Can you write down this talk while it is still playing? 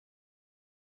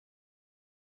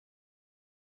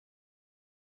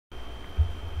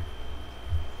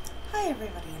Hi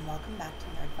everybody and welcome back to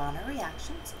Nerdvana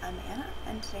Reactions. I'm Anna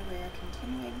and today we are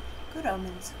continuing Good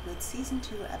Omens with Season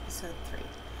 2, Episode 3.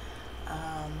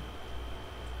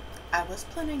 I was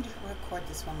planning to record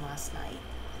this one last night,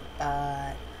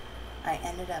 but I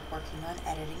ended up working on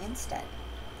editing instead.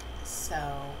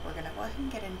 So we're going to go ahead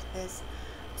and get into this.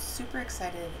 Super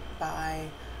excited by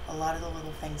a lot of the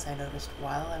little things I noticed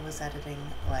while I was editing,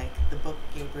 like the book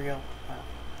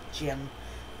Jim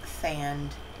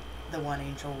fanned the one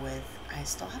angel with, I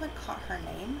still haven't caught her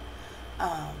name,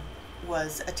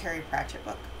 was a Terry Pratchett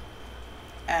book.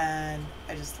 And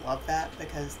I just love that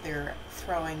because they're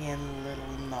throwing in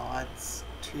little nods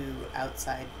to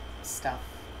outside stuff,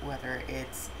 whether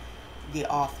it's the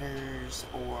authors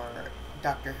or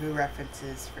Doctor Who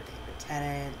references for David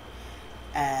Tennant.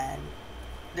 And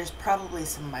there's probably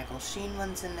some Michael Sheen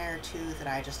ones in there too that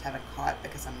I just haven't caught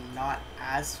because I'm not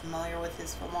as familiar with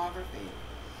his filmography.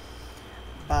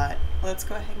 But let's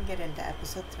go ahead and get into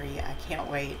episode 3. I can't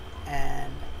wait,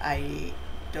 and I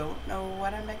don't know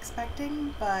what I'm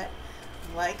expecting, but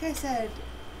like I said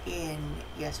in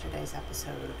yesterday's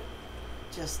episode,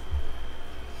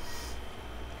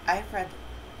 I've read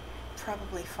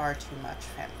probably far too much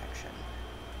fanfiction,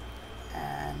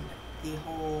 and the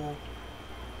whole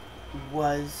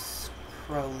was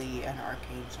Crowley an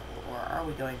archangel, or are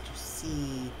we going to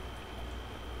see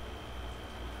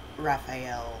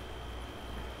Raphael,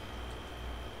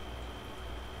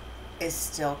 is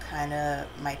still kind of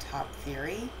my top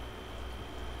theory,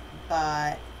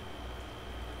 but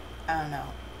I don't know,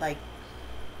 like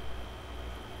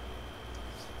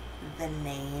the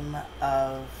name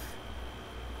of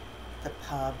the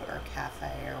pub or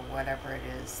cafe or whatever it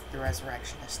is, the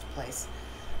Resurrectionist place,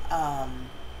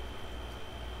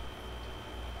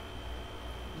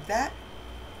 that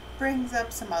brings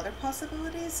up some other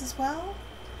possibilities as well.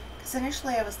 Because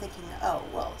initially I was thinking, oh,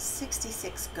 well,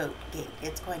 66 Goat Gate,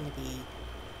 it's going to be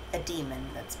a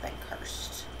demon that's been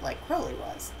cursed, like Crowley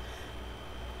was.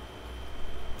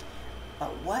 But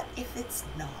what if it's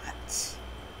not?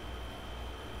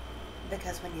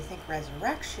 Because when you think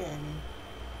resurrection,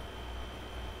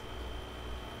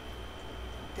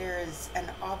 there's an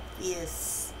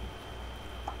obvious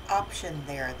option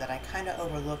there that I kind of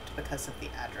overlooked because of the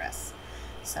address.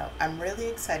 So I'm really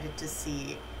excited to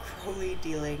see Crowley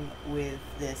dealing with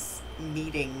this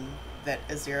meeting that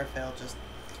Aziraphale just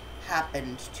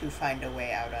happened to find a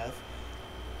way out of.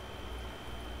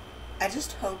 I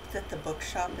just hope that the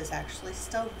bookshop is actually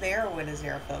still there when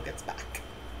Aziraphale gets back.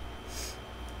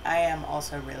 I am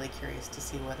also really curious to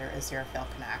see whether Aziraphale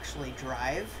can actually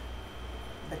drive.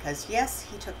 Because yes,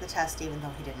 he took the test even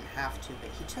though he didn't have to, but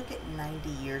he took it 90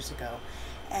 years ago.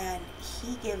 And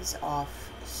he gives off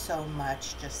so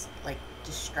much just like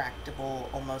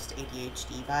distractible, almost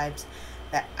ADHD vibes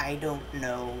that I don't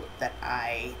know that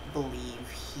I believe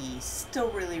he still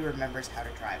really remembers how to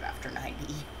drive after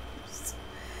 90 years.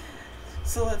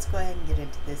 So let's go ahead and get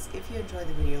into this. If you enjoy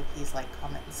the video, please like,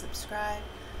 comment, and subscribe.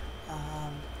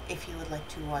 If you would like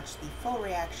to watch the full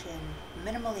reaction,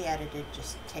 minimally edited,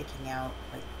 just taking out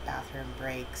like bathroom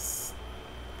breaks,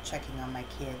 checking on my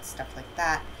kids, stuff like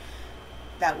that,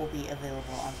 that will be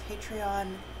available on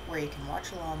Patreon, where you can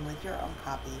watch along with your own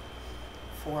copy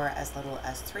for as little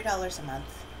as $3 a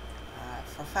month.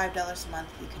 For $5 a month,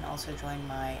 you can also join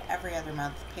my every other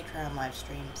month Patreon live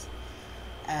streams.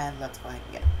 And let's go ahead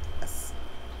and get this.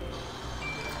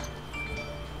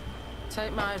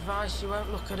 Take my advice, you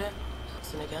won't look at it.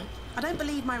 Hudson again. I don't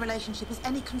believe my relationship is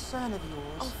any concern of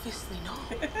yours. Obviously not.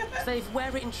 Save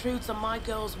where it intrudes on my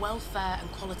girl's welfare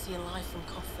and quality of life and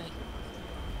coffee.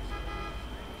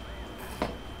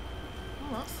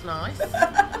 Oh, that's nice.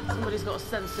 Somebody's got a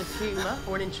sense of humour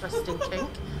or an interesting kink.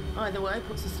 Either way,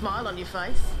 puts a smile on your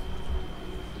face.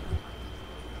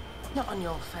 Not on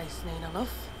your face, Nina,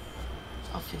 love.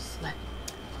 Obviously.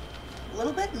 A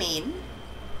little bit mean,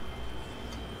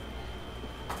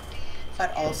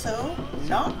 but also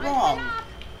not wrong.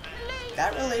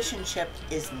 That relationship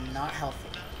is not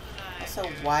healthy. Also,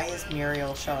 why is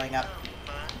Muriel showing up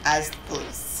as the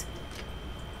police?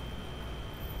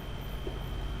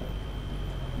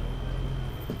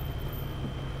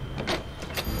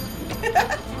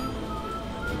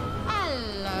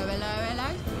 Hello.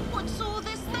 What's all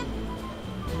this then?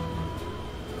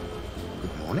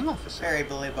 Good morning, officer. Very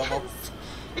believable.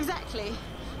 Exactly.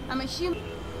 I'm a human.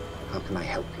 How can I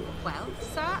help you? Well,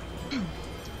 sir,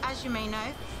 as you may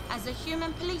know, as a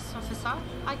human police officer,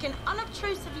 I can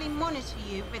unobtrusively monitor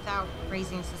you without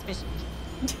raising suspicion.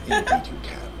 Indeed you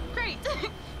can. Great.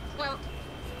 Well,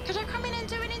 could I come in and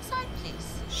do it inside,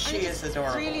 please? She is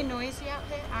adorable. It's really noisy out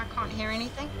here. I can't hear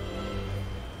anything.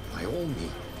 By all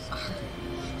means.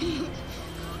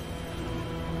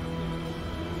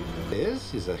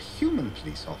 Liz is a human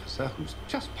police officer who's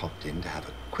just popped in to have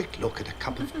a quick look at a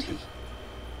cup of tea.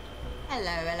 Hello,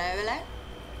 hello, hello.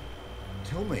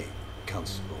 Tell me,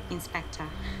 Constable. Inspector.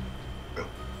 Oh,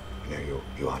 no,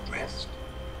 you are dressed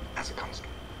as a constable.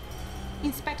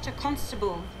 Inspector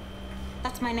Constable.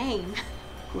 That's my name.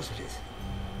 Of course it is.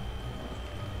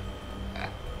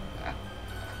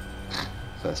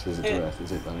 First visit to Earth,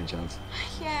 is it, by any chance?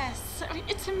 Yes. I mean,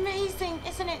 it's amazing,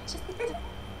 isn't it? Just...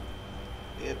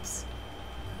 Oops.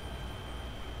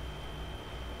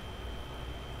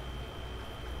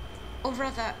 Or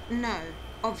rather, no.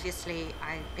 Obviously,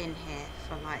 I've been here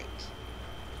for like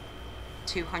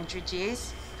 200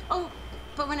 years. Oh,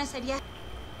 but when I said yes...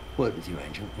 Word with you,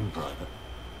 Angel, in private.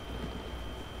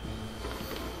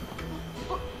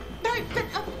 Oh, no, but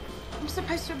I'm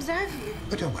supposed to observe you.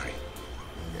 But don't worry.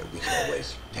 Yeah, we can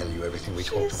always tell you everything we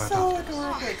talked She's about so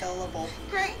afterwards. adorably gullible.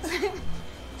 Great.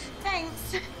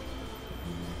 Thanks.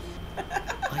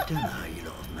 I don't know how you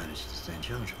lot have managed to stay in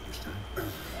charge all this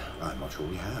time. I'm not sure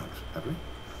we have we?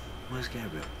 Where's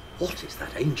Gabriel? What is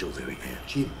that angel doing here?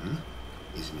 Jim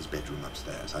is in his bedroom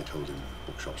upstairs. I told him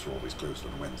bookshops are always closed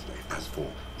on a Wednesday. As for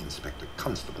Inspector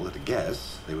Constable, at a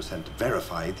guess, they were sent to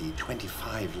verify the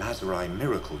 25 Lazari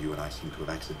miracle you and I seem to have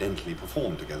accidentally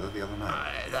performed together the other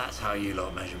night. That's how you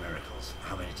lot measure miracles.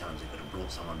 How many times you could have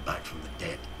brought someone back from the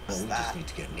dead? Well, we just need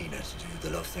to get Nina to do the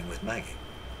love thing with Maggie.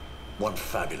 One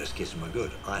fabulous kiss and we're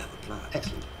good. I have a plan.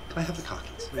 Excellent. Can I have the car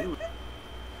keys?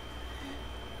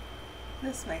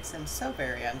 This makes him so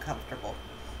very uncomfortable.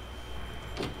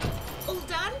 All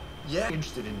done? Yeah.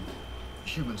 Interested in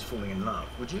humans falling in love,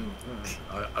 would you?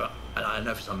 I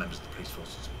know for some members of the police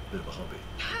force it's a bit of a hobby.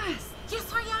 Yes.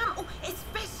 Yes, I am. Oh,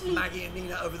 especially... Maggie and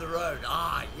Nina over the road.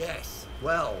 Ah, yes.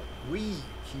 Well, we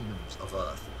humans of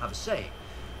Earth have a saying.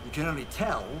 You can only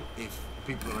tell if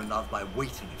people are in love by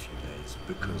waiting a few days,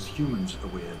 because humans are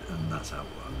weird and that's how it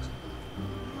works.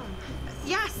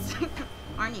 Yes.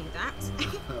 I knew that.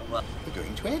 Well, We're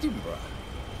going to Edinburgh.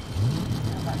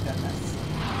 Oh my goodness.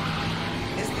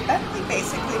 Is the Bentley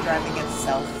basically driving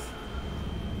itself?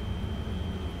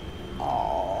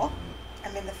 Aww.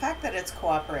 I mean, the fact that it's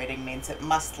cooperating means it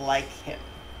must like him.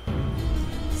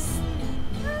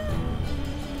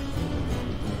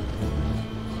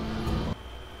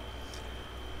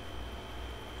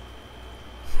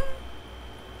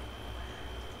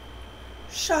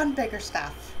 Sean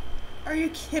Biggerstaff. Are you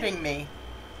kidding me?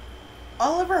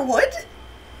 Oliver Wood?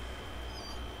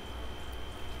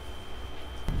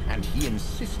 And he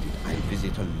insisted I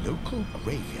visit a local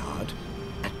graveyard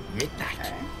at midnight.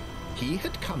 Okay. He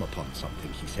had come upon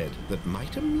something, he said, that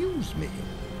might amuse me.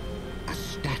 A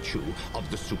statue of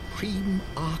the Supreme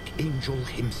Archangel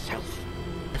himself.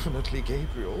 Definitely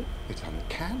Gabriel. It's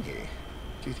uncanny.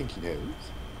 Do you think he knows?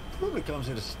 probably comes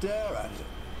here to stare at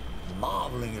it,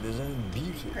 marveling at his own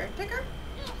beauty. Grave digger?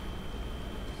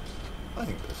 I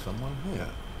think there's someone here.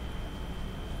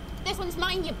 This one's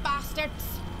mine, you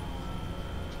bastards.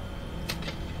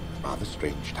 Rather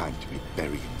strange time to be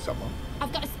burying someone.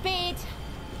 I've got a spade.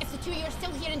 If the two of you are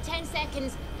still here in 10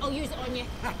 seconds, I'll use it on you.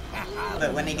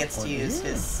 But when he gets to use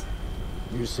his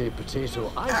You say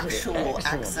potato, I say actual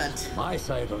excellent. accent. My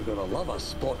side are gonna love a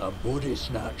spot of booty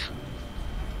snatch.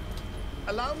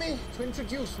 Allow me to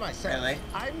introduce myself. Really?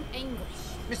 I'm English.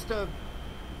 Mr.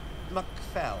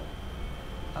 McFell.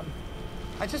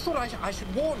 I just thought I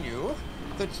should warn you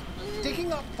that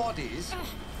digging up bodies...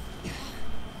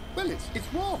 Well,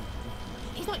 it's wrong.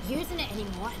 He's not using it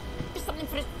anymore. There's something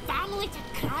for his family to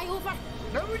cry over.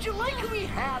 Now would you like a wee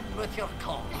hand with your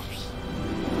corpse?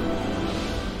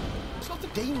 It's not the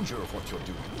danger of what you're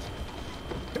doing.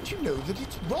 Don't you know that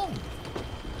it's wrong?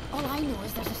 All I know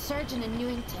is there's a surgeon in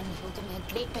Newington who'll give me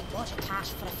a great big wad of cash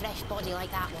for a fresh body like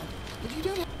that one. But you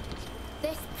don't...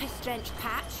 This piss-drenched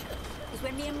patch is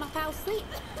where me and my pal sleep.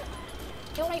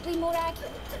 You alright, wee Morag?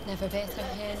 Never better,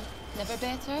 Hen. Never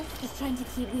better. Just trying to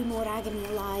keep wee Morag and me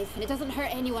alive. And it doesn't hurt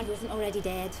anyone who isn't already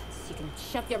dead. So you can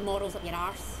shove your morals up your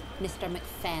arse, Mr.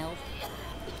 McFell.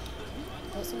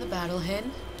 What's in the barrel,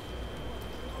 Hen?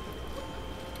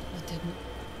 I didn't.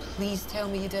 Please tell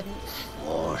me you didn't.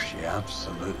 Oh, she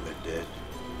absolutely did.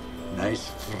 Nice,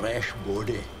 fresh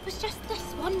body. It was just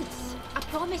this once. I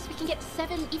promise we can get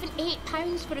 £7, even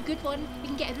 £8 for a good one. We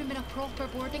can get a room in a proper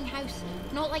boarding house.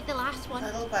 Not like the last one.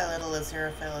 Little by little,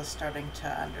 Aziraphale is starting to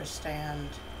understand.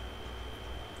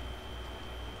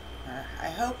 Or I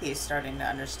hope he's starting to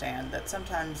understand that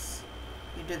sometimes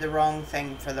you do the wrong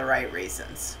thing for the right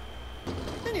reasons.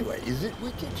 Anyway, is it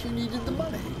wicked you needed the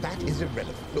money? That is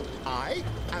irrelevant. Look, I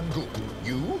am good.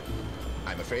 You,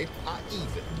 I'm afraid, are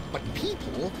even. But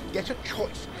people get a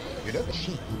choice. You know,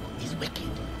 she is wicked.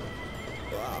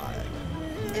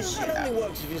 Is she That only not?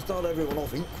 works if you start everyone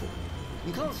off equal.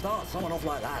 You can't start someone off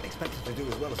like that and expect her to do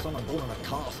as well as someone born in a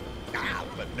castle. Ah,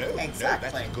 but no, Exactly.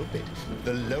 no, that's the good bit.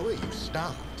 The lower you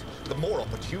start, the more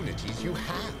opportunities you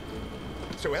have.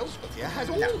 So Elspeth here has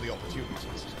all the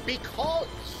opportunities because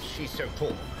she's so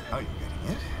poor. Are you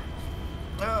getting it?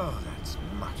 Oh, that's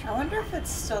much. I wonder if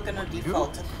it's still going to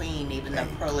default to Queen, even though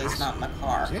Crowley's not in the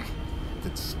car. Music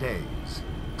that stays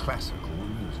classical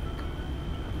music.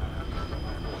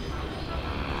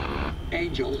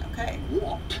 Angel, Okay.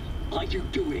 what are you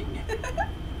doing?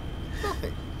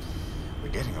 Nothing. We're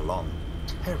getting along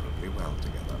terribly well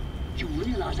together. You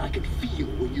realize I can feel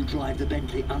when you drive the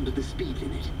Bentley under the speed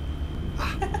limit.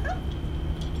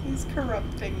 He's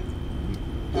corrupting.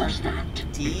 What's that?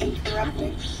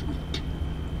 Corrupting. Suite.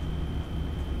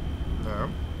 No.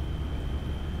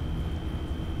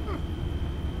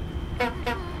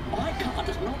 My car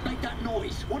does not make that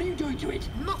noise. What are you doing to it?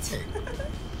 Nothing.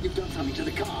 You've done something to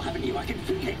the car, haven't you? I can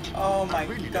feel it. Oh my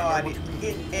really don't god. know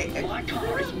what My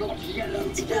car is not yellow.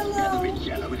 It's It has yellow. never been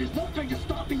yellow. It is not going to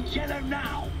start being yellow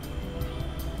now.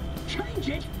 Change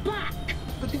it back.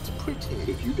 But it's pretty.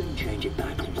 If you don't change it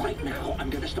back right now, I'm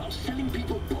going to start selling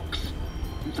people books.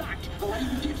 In fact, I might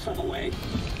even give some away.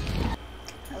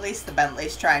 At least the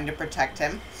Bentley's trying to protect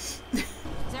him. Is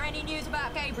there any news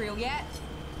about Gabriel yet?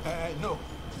 No.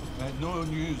 No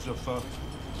news of a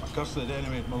cursed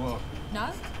enemy, my lord.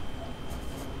 No?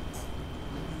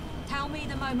 Tell me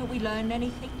the moment we learn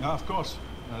anything. Of course.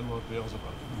 Lord Beelzebub.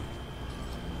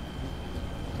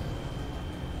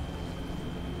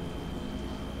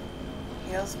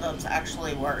 Beelzebub's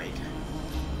actually worried.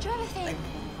 Do you ever think Like, it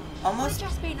would almost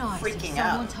just be nice if freaking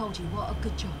someone out. told you what a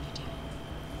good job you do?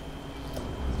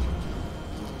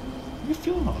 You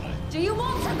feeling all right? Do you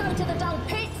want to go to the dull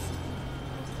pits?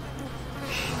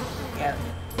 Yeah.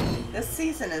 This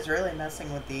season is really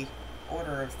messing with the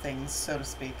order of things, so to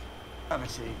speak.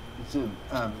 Gravity. It's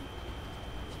a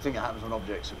thing that happens when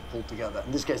objects are pulled together.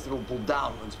 In this case, they're all pulled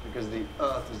downwards because the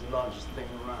Earth is the largest thing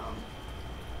around.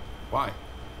 Why?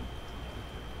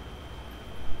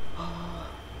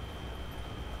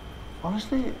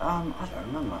 Honestly, I don't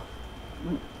remember.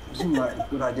 It seemed like a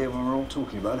good idea when we were all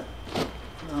talking about it.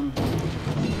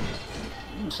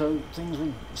 So things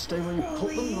will stay where you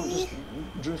put them, not just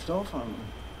drift off.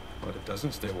 But it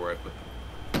doesn't stay where I put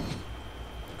them.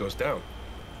 It goes down.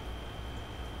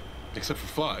 Except for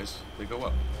flies, they go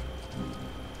up.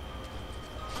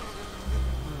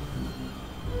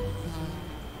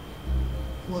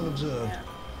 Well observed.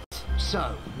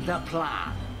 So, the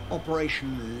plan.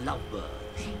 Operation Lovebirds.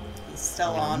 He's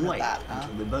still We're gonna on with wait that, huh?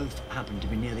 until they both happen to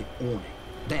be near the awning.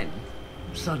 Then,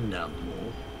 sudden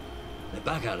downpour. They're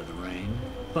back out of the rain,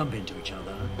 bump into each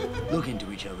other, look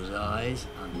into each other's eyes,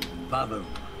 and vavoom.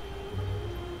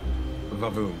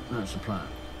 Vavoom. That's the plan.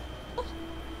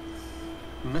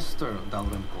 Mr.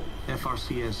 Dalrymple,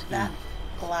 FRCSE. That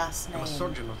last I'm a name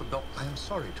surgeon with a doctor. I am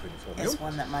sorry to inform you. is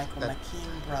one that Michael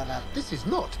McKean brought up. This is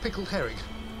not pickled herring.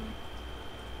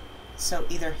 So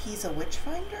either he's a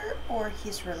witchfinder or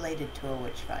he's related to a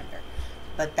witchfinder.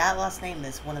 But that last name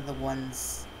is one of the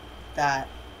ones that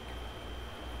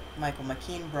Michael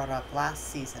McKean brought up last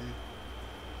season.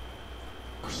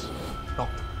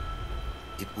 Doctor.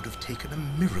 It would have taken a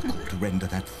miracle to render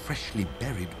that freshly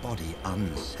buried body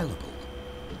unsellable.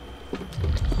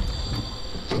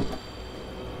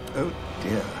 Oh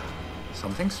dear.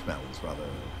 Something smells rather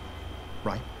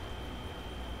ripe.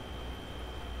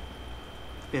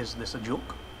 Is this a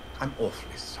joke? I'm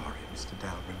awfully sorry, Mr.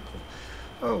 Dalrymple.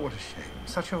 Oh, what a shame.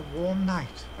 Such a warm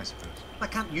night, I suppose. I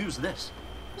can't use this.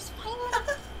 It's fine.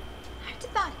 How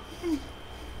did that?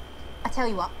 I tell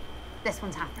you what, this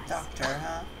one's half price. Doctor,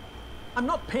 huh? I'm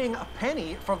not paying a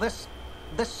penny for this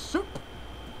soup.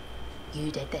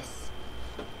 You did this,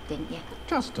 didn't you?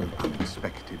 Just an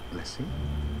unexpected blessing.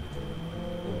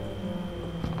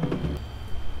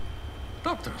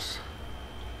 Doctors,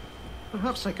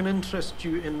 perhaps I can interest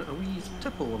you in a wee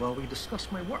tipple while we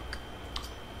discuss my work.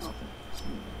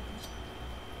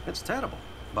 It's terrible,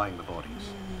 buying the bodies,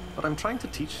 but I'm trying to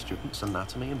teach students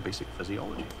anatomy and basic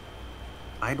physiology.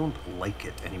 I don't like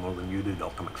it any more than you do,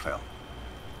 Dr. McFell.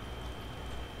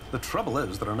 The trouble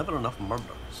is, there are never enough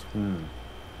murders.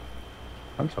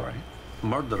 I'm sorry.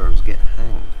 Murderers get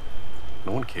hanged.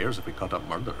 No one cares if we cut up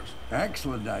murderers.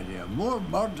 Excellent idea. More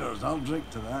murders. I'll drink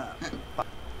to that.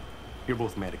 You're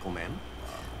both medical men.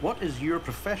 What is your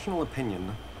professional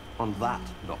opinion on that,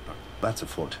 Doctor? That's a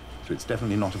foot. So it's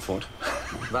definitely not a foot.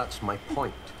 That's my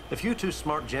point. If you two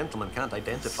smart gentlemen can't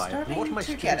identify it, then what are my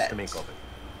Starting to students get to it. make of it?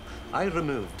 I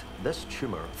removed this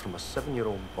tumor from a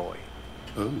 7-year-old boy.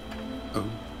 Oh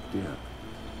dear.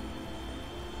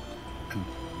 And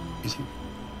is he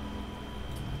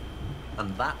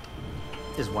And that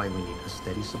is why we need a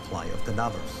steady supply of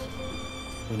cadavers.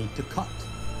 We need to cut.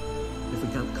 If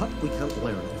we can't cut, we can't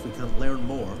learn. If we can't learn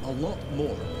more, a lot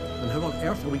more, then how on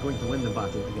earth are we going to win the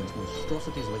battle against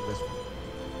monstrosities like this one?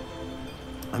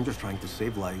 I'm just trying to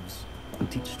save lives and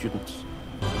teach students.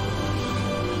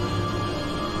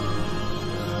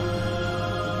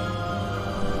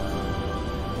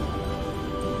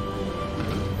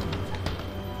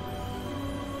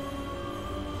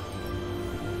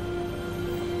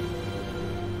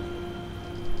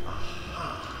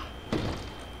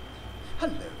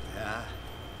 Hello there.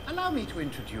 Allow me to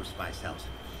introduce myself.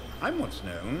 I'm what's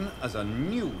known as a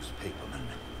newspaperman.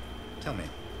 Tell me,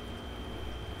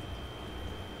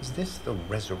 is this the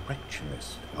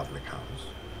Resurrectionist public house?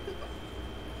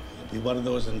 You're one of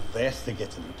those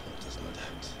investigating reporters, no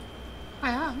doubt.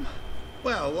 I am.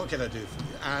 Well, what can I do for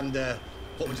you? And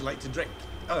what would you like to drink?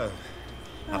 Oh,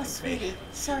 Oh, nothing for me. sweetie.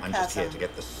 I'm just here Sarcasm. to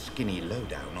get the skinny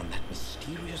lowdown on that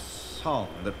mysterious song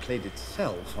that played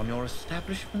itself on your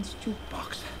establishment's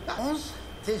jukebox. Was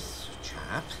this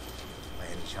chap, by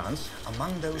any chance,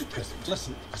 among those present?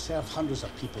 Listen, I serve hundreds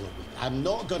of people a week. I'm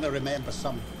not going to remember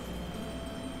some...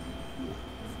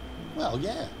 Well,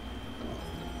 yeah.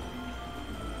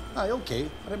 Aye, okay.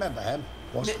 I remember him.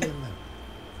 Was he alone?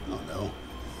 Oh, no.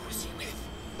 Who was he with?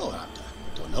 Oh, I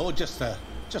don't know. Just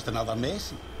another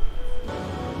Mason. I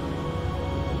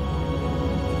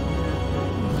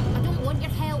don't want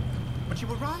your help. But you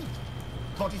were right.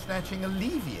 Body snatching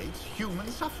alleviates human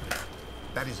suffering.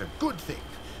 That is a good thing.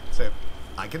 So,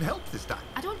 I can help this time.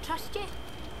 I don't trust you.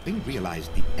 Having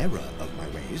realized the error of my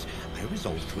ways, I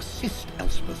resolved to assist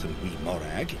Elspeth and wee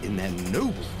Morag in their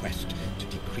noble quest to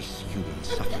decrease human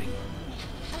suffering.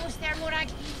 Almost there, Morag.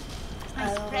 I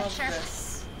Nice love pressure.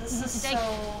 this. This Mhm. is Dig.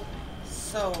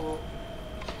 so...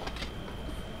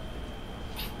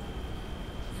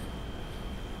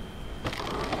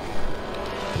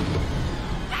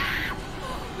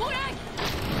 Morag!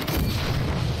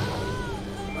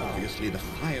 Obviously, the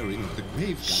firing of the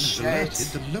grave gun has Shit. alerted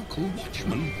the local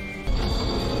watchman.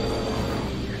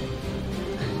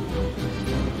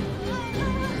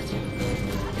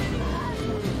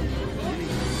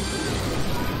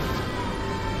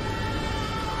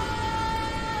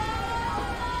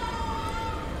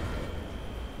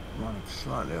 Might have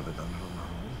slightly overdone it on the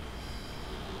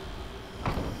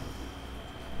whole.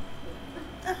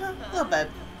 A little bit.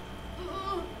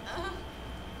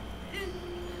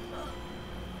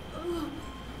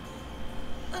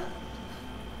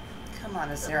 Come on,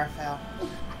 Aziraphale.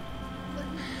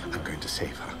 I'm going to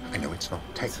save her. I know it's not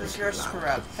This technically was your allowed, screw but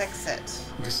up. Fix it.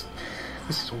 This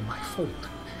is all my fault.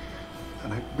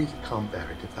 And I really can't bear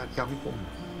it if that young woman...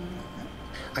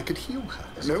 I could heal her.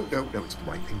 No, it's the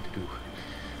right thing to do.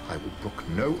 I will brook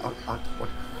no...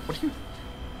 What are you...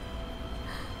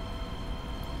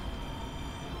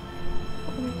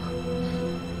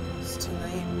 It's too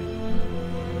late.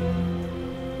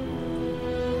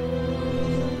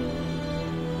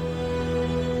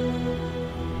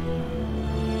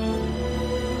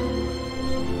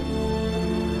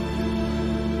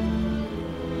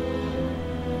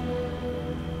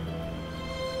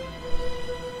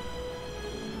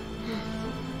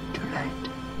 Too late.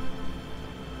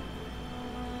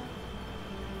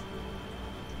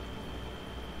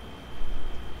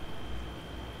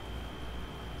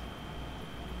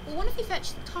 Well, what if you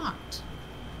fetch the cart?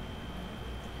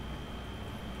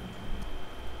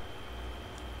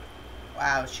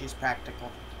 Wow, she's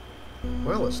practical.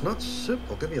 Well, it's not soup,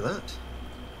 I'll give you that.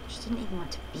 She didn't even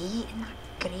want to be in that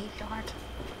graveyard.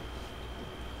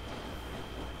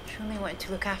 She only wanted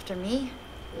to look after me.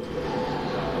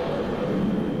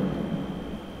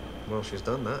 Well, she's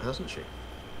done that, hasn't she?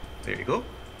 There you go.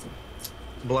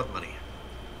 Blood money.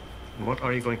 And what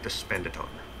are you going to spend it on?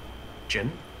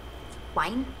 Gin?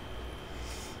 Wine?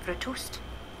 For a toast?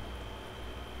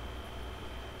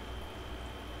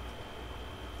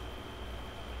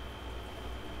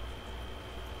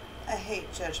 I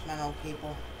hate judgmental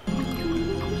people. Here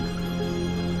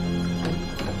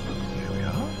we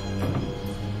are.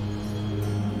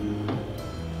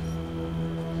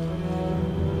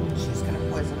 She's gonna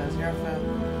poison Aziraphale.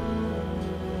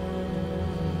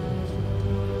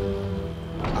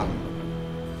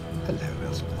 Hello,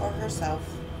 Elspeth. Or herself.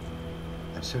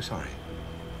 I'm so sorry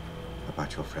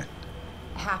about your friend.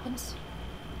 It happens.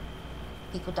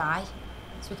 People die.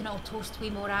 So we can all toast wee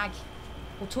Morag.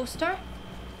 We'll toast her,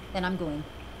 then I'm going.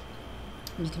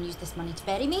 And you can use this money to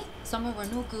bury me somewhere where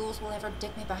no ghouls will ever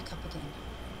dig me back up again.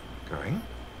 Going?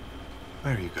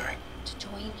 Where are you going? To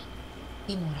join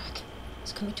wee Morag.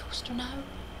 So can we toast her now,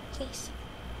 please?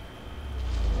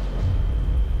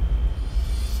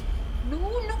 No, no,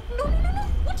 no, no, no, no.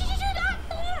 What did you do that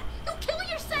for? You'll kill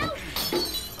yourself.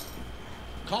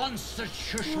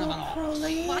 Constitution of an ox.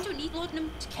 Well, I don't need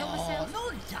laudanum to kill myself.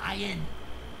 No dying.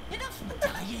 Enough of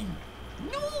dying.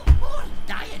 No more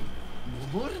dying.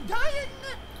 No more dying.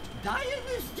 Dying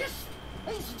is just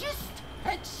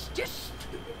it's just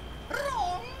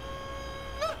wrong.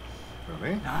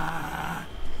 Really? Nah.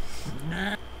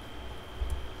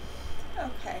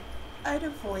 Okay, I'd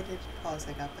avoided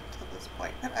pausing up until this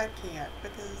point, but I can't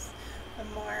because the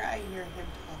more I hear him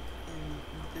talk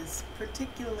in this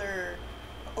particular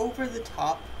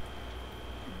over-the-top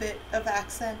bit of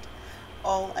accent,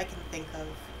 all I can think of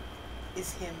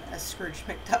is him as Scrooge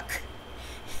McDuck.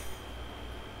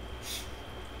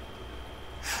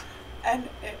 And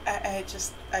I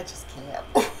just can't.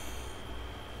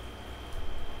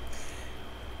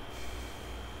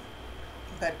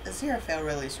 But Aziraphale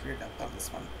really screwed up on this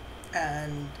one.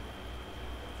 And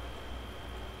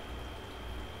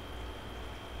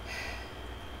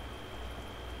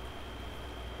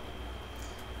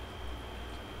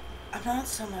I'm not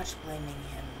so much blaming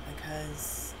him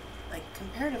because, like,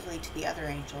 comparatively to the other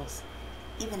angels,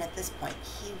 even at this point,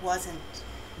 he wasn't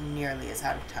nearly as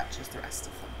out of touch as the rest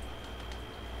of them.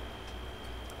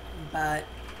 But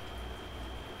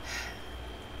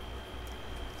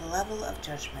the level of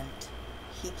judgment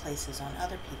he places on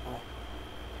other people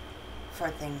for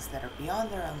things that are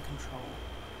beyond their own control,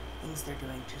 things they're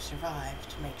doing to survive,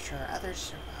 to make sure others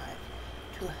survive,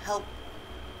 to help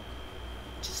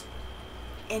just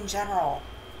in general.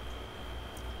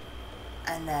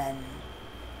 And then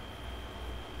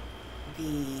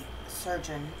the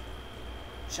surgeon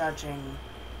judging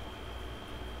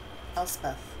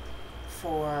Elspeth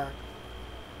for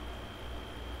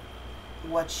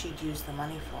what she'd used the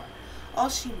money for. All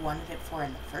she wanted it for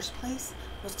in the first place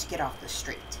was to get off the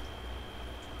street.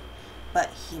 But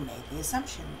he made the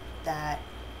assumption that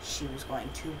she was going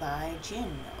to buy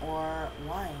gin or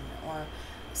wine or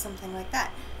something like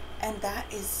that. And that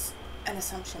is an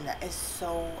assumption that is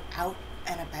so out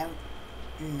and about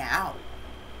now.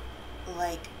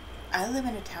 Like, I live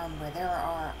in a town where there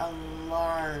are a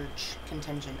large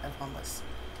contingent of homeless.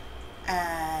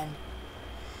 And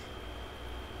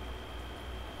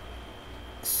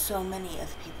so many of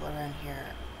the people around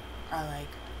here are like,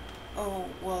 oh,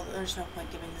 well, there's no point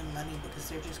giving them money because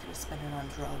they're just going to spend it on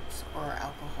drugs or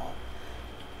alcohol.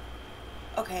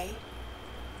 Okay,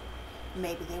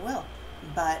 maybe they will,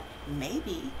 but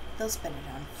maybe they'll spend it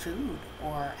on food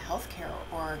or healthcare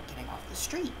or getting off the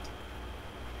street.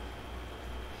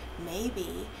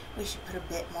 Maybe we should put a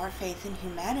bit more faith in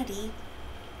humanity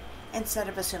instead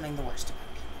of assuming the worst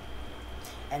about people.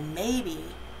 And maybe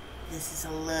this is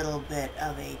a little bit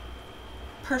of a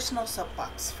personal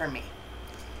soapbox for me.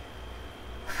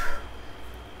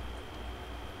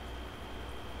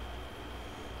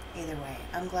 Either way,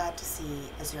 I'm glad to see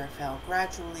Aziraphale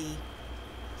gradually,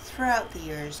 throughout the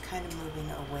years, kind of moving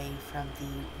away from the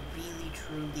really,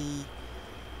 truly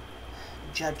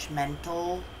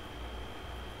judgmental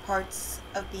parts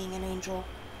of being an angel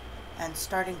and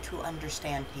starting to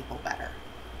understand people better.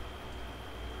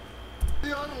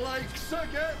 Your likes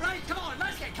again. Right, come on,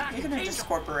 let's get cracking. You're gonna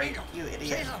discorporate, you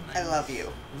idiot. I love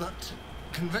you. That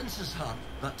convinces her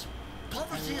that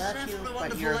poverty is I an love you, effort, but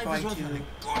wonderful you're life going is worth to living.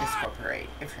 discorporate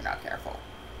if you're not careful.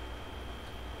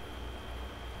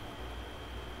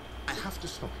 I have to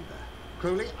stop you there.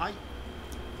 Crowley,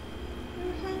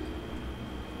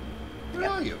 Where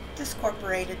are you?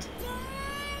 Discorporated.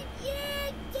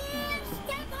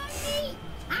 Step on me!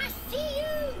 I see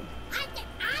you! I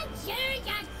sure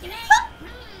just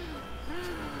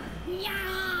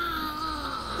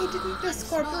He didn't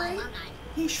discorporate.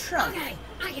 He shrunk. Okay,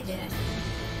 I can do this.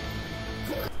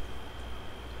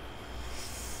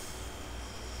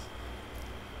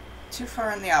 Too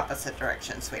far in the opposite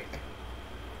direction, sweetie.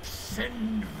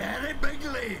 Sin very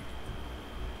bigly.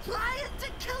 Trying to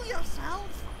kill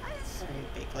yourself. Very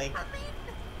bigly. I mean,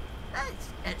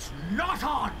 it's not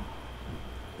on.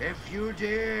 If you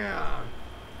dare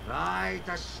try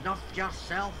to snuff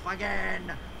yourself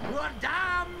again, you're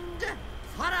damned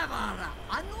forever.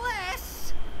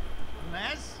 Unless.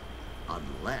 How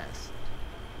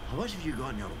much have you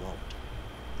got in your wallet?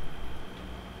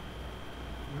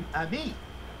 Me?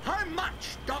 How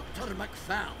much, Dr.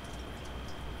 McFell?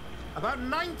 About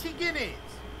 90 guineas.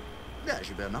 That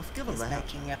should be enough. Give her that.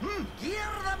 Making it.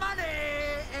 Gear the money,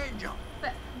 Angel.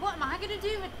 But what am I going to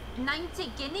do with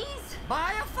 90 guineas?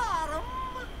 Buy a farm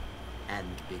and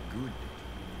be good.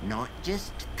 Not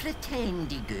just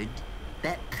pretendy good,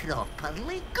 but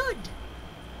properly good.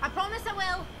 I promise I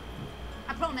will.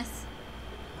 I promise.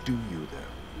 Do you,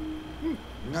 though?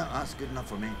 No, that's good enough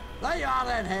for me. There you are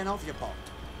then, hen, off you pop.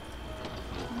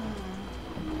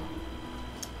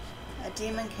 A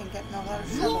demon can get in a lot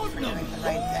of trouble for doing the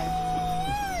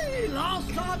right thing. Last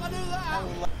time I knew that!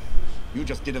 You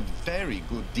just did a very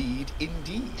good deed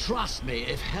indeed. Trust me,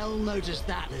 if hell noticed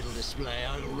that little display,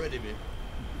 I'd already be...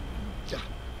 I'd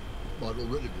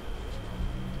already be...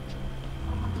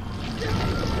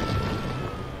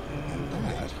 And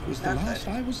that was the last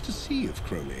I was to see of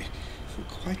Crowley for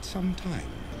quite some time.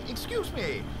 Excuse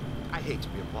me. I hate to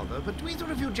be a bother, but do either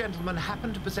of you gentlemen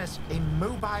happen to possess a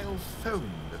mobile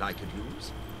phone that I could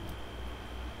use?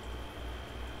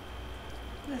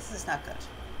 This is not good.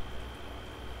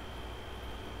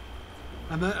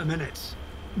 A minute.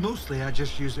 Mostly I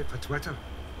just use it for Twitter.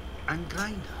 And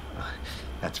Grindr.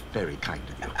 That's very kind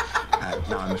of you.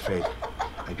 Now I'm afraid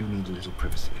I do need a little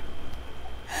privacy.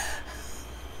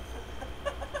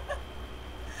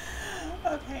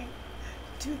 Okay,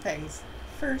 two things.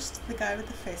 First, the guy with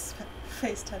the face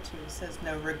tattoo says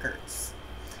no regrets,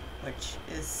 which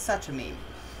is such a meme.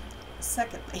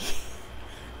 Secondly,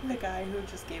 the guy who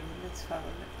just gave him his phone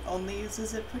only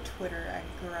uses it for Twitter and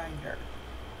Grindr.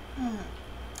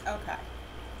 Okay.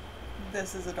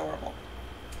 This is adorable.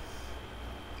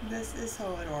 This is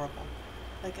so adorable.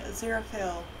 Like,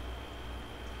 Aziraphale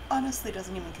honestly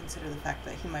doesn't even consider the fact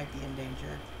that he might be in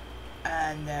danger.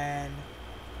 And then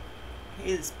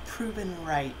is proven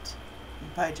right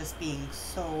by just being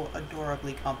so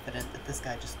adorably confident that this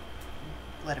guy just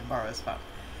let him borrow his phone.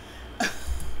 I'd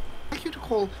like you to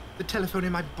call the telephone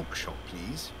in my bookshop,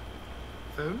 please.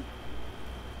 Phone?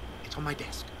 It's on my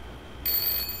desk.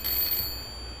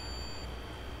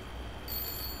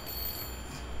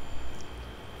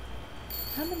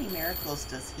 How many miracles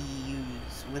does he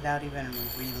use without even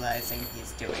realizing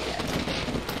he's doing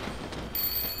it?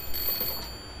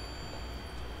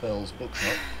 Bell's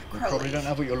bookshop. We Crowley. probably don't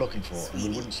have what you're looking for, Sweetie.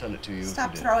 and we wouldn't sell it to you Stop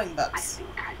if we did. throwing books.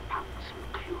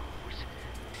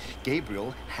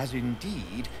 Gabriel has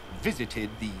indeed visited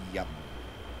the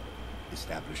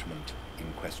establishment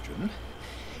in question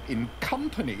in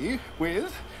company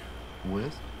with...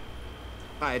 With?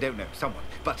 I don't know, someone,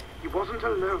 but... He wasn't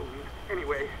alone,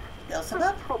 anyway.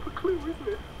 Beelzebub? Proper clue, isn't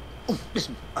it? Oh,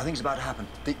 listen, I think it's about to happen.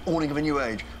 The awning of a new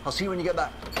age. I'll see you when you get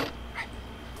back.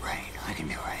 Rain, I can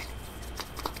be right.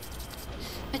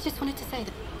 I just wanted to say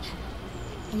that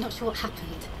I'm not sure what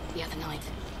happened the other night,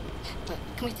 but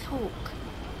can we talk?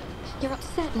 You're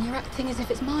upset and you're acting as if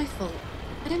it's my fault.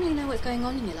 I don't really know what's going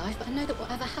on in your life, but I know that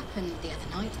whatever happened the other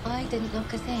night, I didn't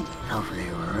lock us in. Over the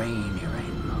rainy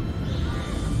rainbow.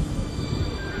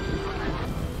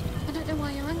 I don't know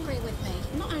why you're angry with me.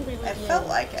 I'm not angry with you. I felt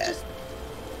like it.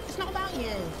 It's not about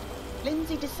you.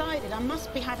 Lindsay decided I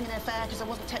must be having an affair because I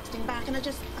wasn't texting back, and I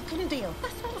couldn't deal.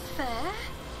 That's not fair.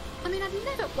 I mean, I've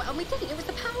never... Well, we didn't. It was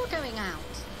the power going out.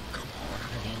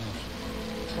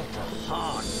 What a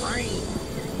hard rain.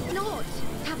 Not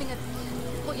having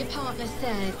what your partner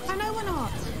said. I know we're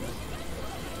not.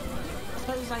 I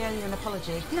suppose I owe you an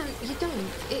apology. No, you don't.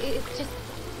 It's just...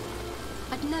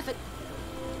 I'd never...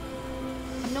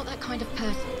 I'm not that kind of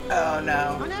person. Oh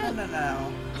no. I know.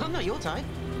 No. I'm not your type.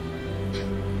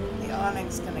 The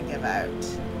awning's gonna give out.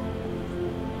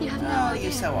 You have no Oh, idea.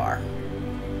 you so are.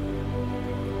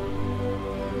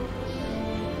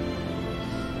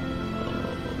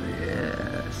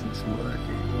 Yes, it's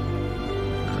working.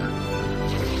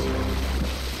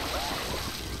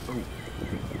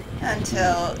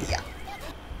 Until, yeah.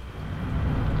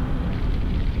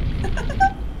 I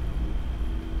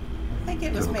think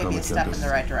it was It'll maybe come a step in against the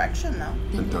us. right direction, though.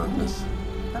 And darkness,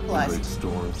 and Purple great eyes.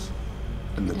 storms,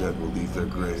 and the dead will leave their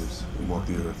graves and walk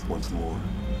the earth once more.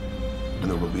 And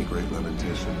there will be great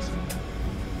lamentations.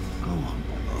 Oh.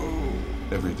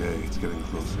 Every day it's getting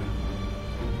closer.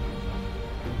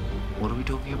 What are we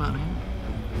talking about now?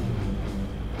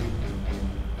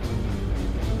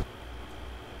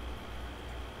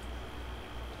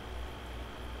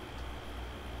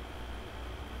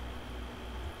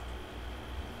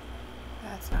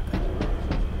 That's not good.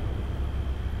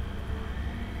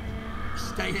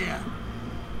 Stay here.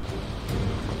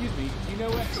 Excuse me, do you know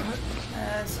where...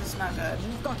 This is not good.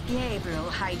 You've got Gabriel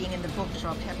hiding in the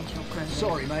bookshop, haven't you, Crowley?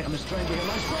 Sorry, mate, I'm a stranger here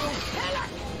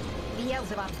myself.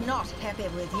 Beelzebub's not happy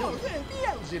with you. Oh,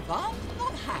 Beelzebub?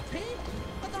 Not happy?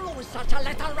 But they're always such a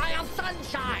little ray of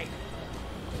sunshine.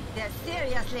 They're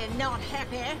seriously not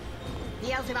happy.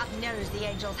 Beelzebub knows the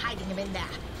angel's hiding him in there.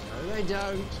 No, they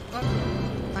don't.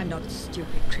 I'm not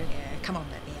stupid, Crowley. Come on,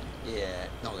 let me in. Yeah,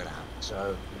 not gonna happen.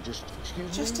 So, you just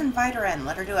excuse Just me? invite her in.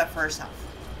 Let her do it for herself.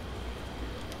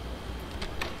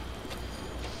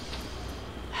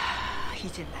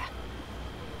 He's in there.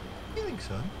 You think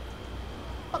so?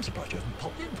 I'm surprised you haven't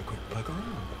popped in for a quick poke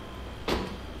around.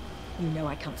 You know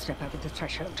I can't step over the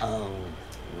threshold. Oh,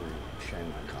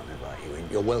 shame I can't invite you in.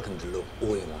 You're welcome to look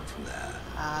all you want from there.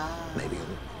 Maybe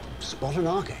you'll spot an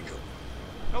archangel.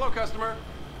 Hello, customer.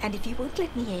 And if you won't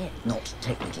let me in, Not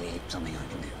technically something I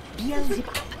can do.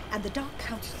 Beelzebub and the Dark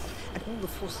Council and all the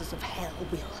forces of hell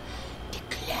will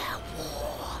declare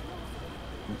war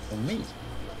On me?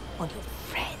 on your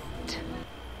friend.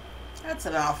 That's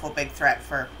an awful big threat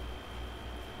for...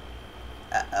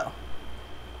 Uh-oh.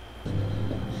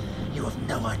 You have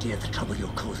no idea the trouble you're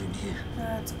causing here.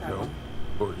 That's a problem.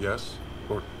 No. Or yes.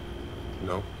 Or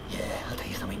no. Yeah, I'll tell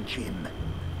you something, Jim.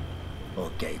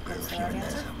 Or Gabriel, if you're in there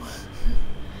somewhere.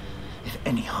 If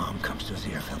any harm comes to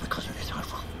Aziraphale because of this, I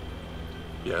will.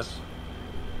 Yes.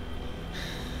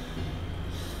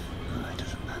 Oh, it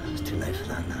doesn't matter. It's too late for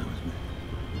that now, isn't it?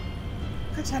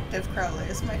 Protective Crowley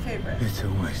is my favorite. It's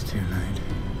always too late.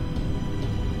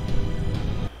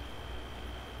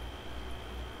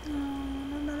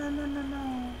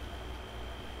 No.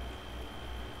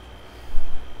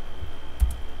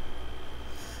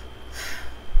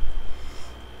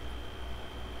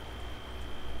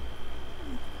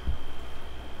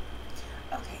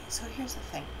 Okay, so here's the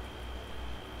thing.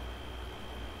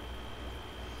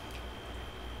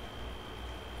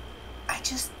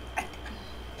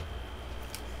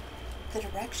 The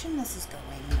direction this is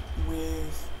going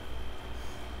with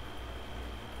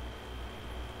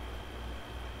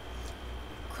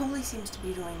Crowley seems to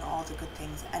be doing all the good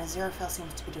things, and Aziraphale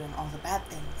seems to be doing all the bad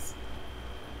things.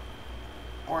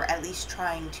 Or at least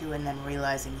trying to, and then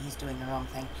realizing he's doing the wrong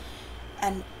thing.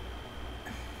 And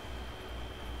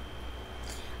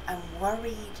I'm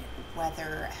worried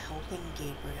whether helping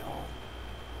Gabriel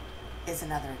is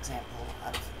another example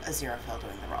of Aziraphale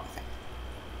doing the wrong thing.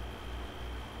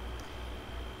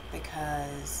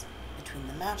 Because between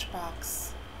the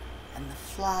matchbox and the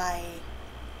fly,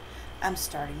 I'm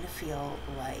starting to feel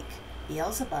like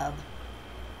Beelzebub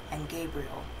and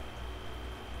Gabriel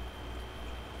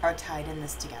are tied in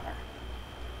this together.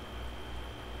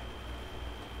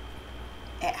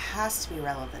 It has to be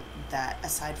relevant that,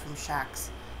 aside from Shax,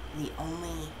 the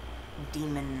only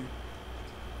demon...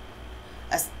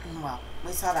 well,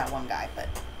 we saw that one guy, but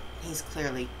he's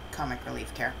clearly comic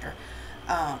relief character.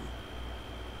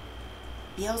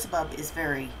 Beelzebub is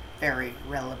very, very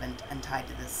relevant and tied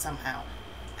to this somehow.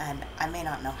 And I may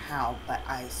not know how, but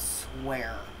I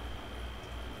swear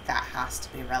that has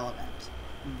to be relevant.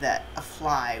 That a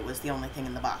fly was the only thing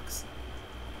in the box.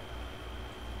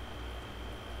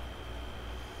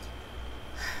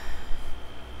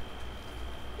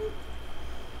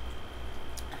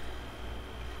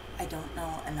 I don't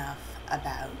know enough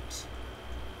about,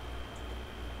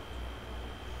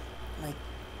 like,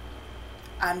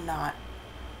 I'm not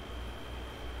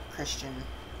Christian.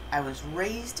 I was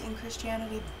raised in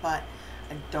Christianity, but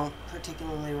I don't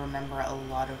particularly remember a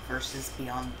lot of verses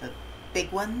beyond the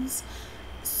big ones,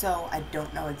 so I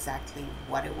don't know exactly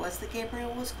what it was that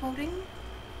Gabriel was quoting,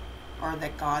 or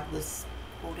that God was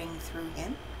quoting through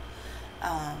him,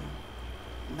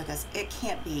 because it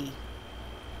can't be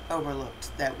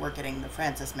overlooked that we're getting the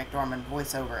Frances McDormand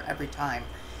voiceover every time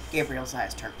Gabriel's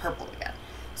eyes turn purple again.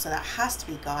 So that has to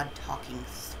be God talking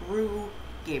through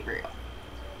Gabriel.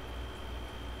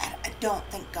 And I don't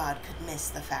think God could miss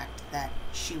the fact that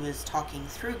she was talking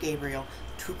through Gabriel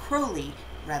to Crowley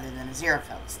rather than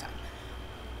Aziraphale this time.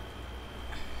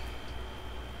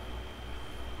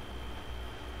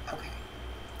 Okay,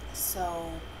 so...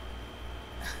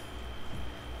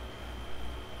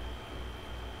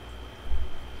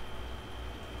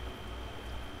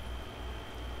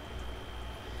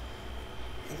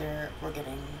 either we're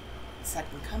getting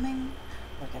Second Coming,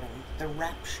 we're getting the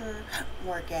Rapture,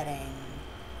 we're getting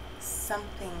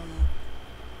something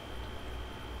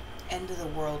end of the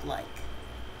world like.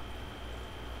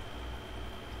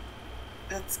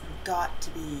 That's got to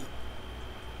be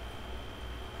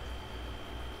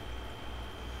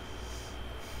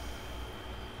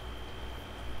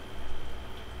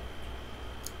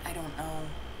I don't know.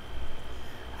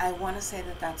 I want to say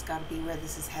that that's got to be where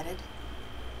this is headed.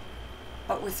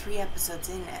 But we're 3 episodes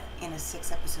in a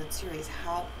 6-episode series.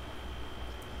 How...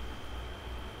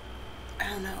 I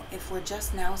don't know. If we're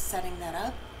just now setting that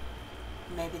up,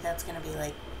 maybe that's going to be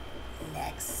like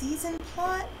next season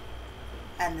plot.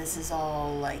 And this is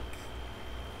all like...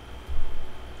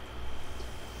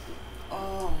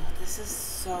 oh, this is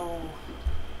so...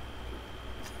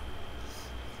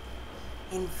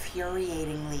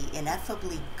 infuriatingly,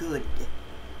 ineffably good.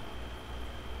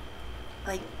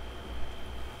 Like...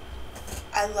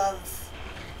 I love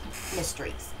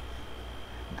mysteries.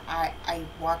 I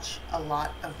watch a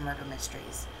lot of murder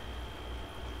mysteries.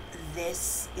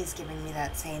 this is giving me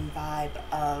that same vibe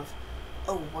of,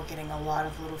 oh, we're getting a lot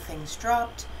of little things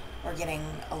dropped, we're getting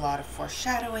a lot of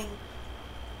foreshadowing,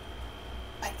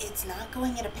 but it's not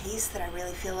going at a pace that I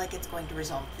really feel like it's going to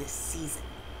resolve this season.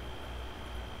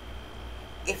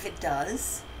 If it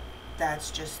does,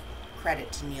 that's just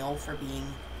credit to Neil for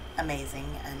being amazing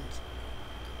and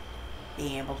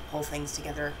being able to pull things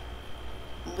together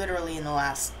literally in the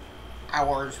last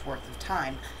hour's worth of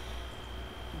time.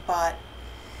 But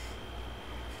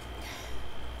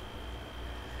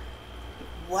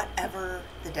whatever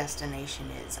the destination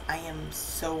is, I am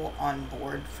so on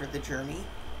board for the journey,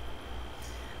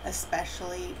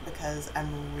 especially because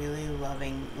I'm really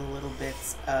loving the little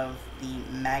bits of the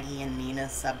Maggie and Nina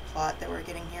subplot that we're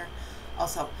getting here.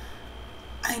 Also,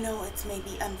 I know it's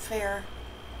maybe unfair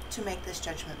to make this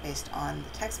judgment based on the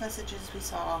text messages we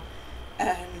saw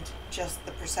and just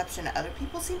the perception other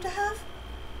people seem to have.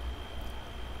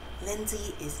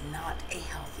 Lindsay is not a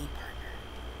healthy partner.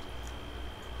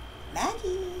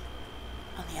 Maggie,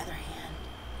 on the other hand,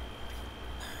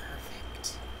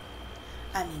 perfect.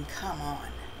 I mean, come on.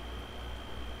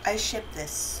 I ship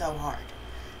this so hard.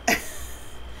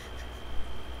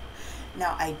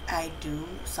 Now, I do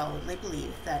solidly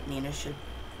believe that Nina should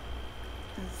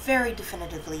very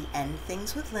definitively end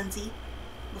things with Lindsay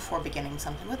before beginning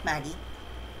something with Maggie.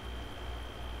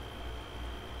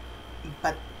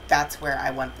 But that's where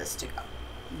I want this to go,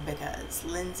 because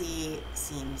Lindsay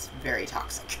seems very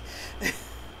toxic.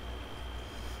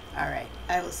 Alright,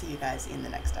 I will see you guys in the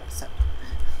next episode.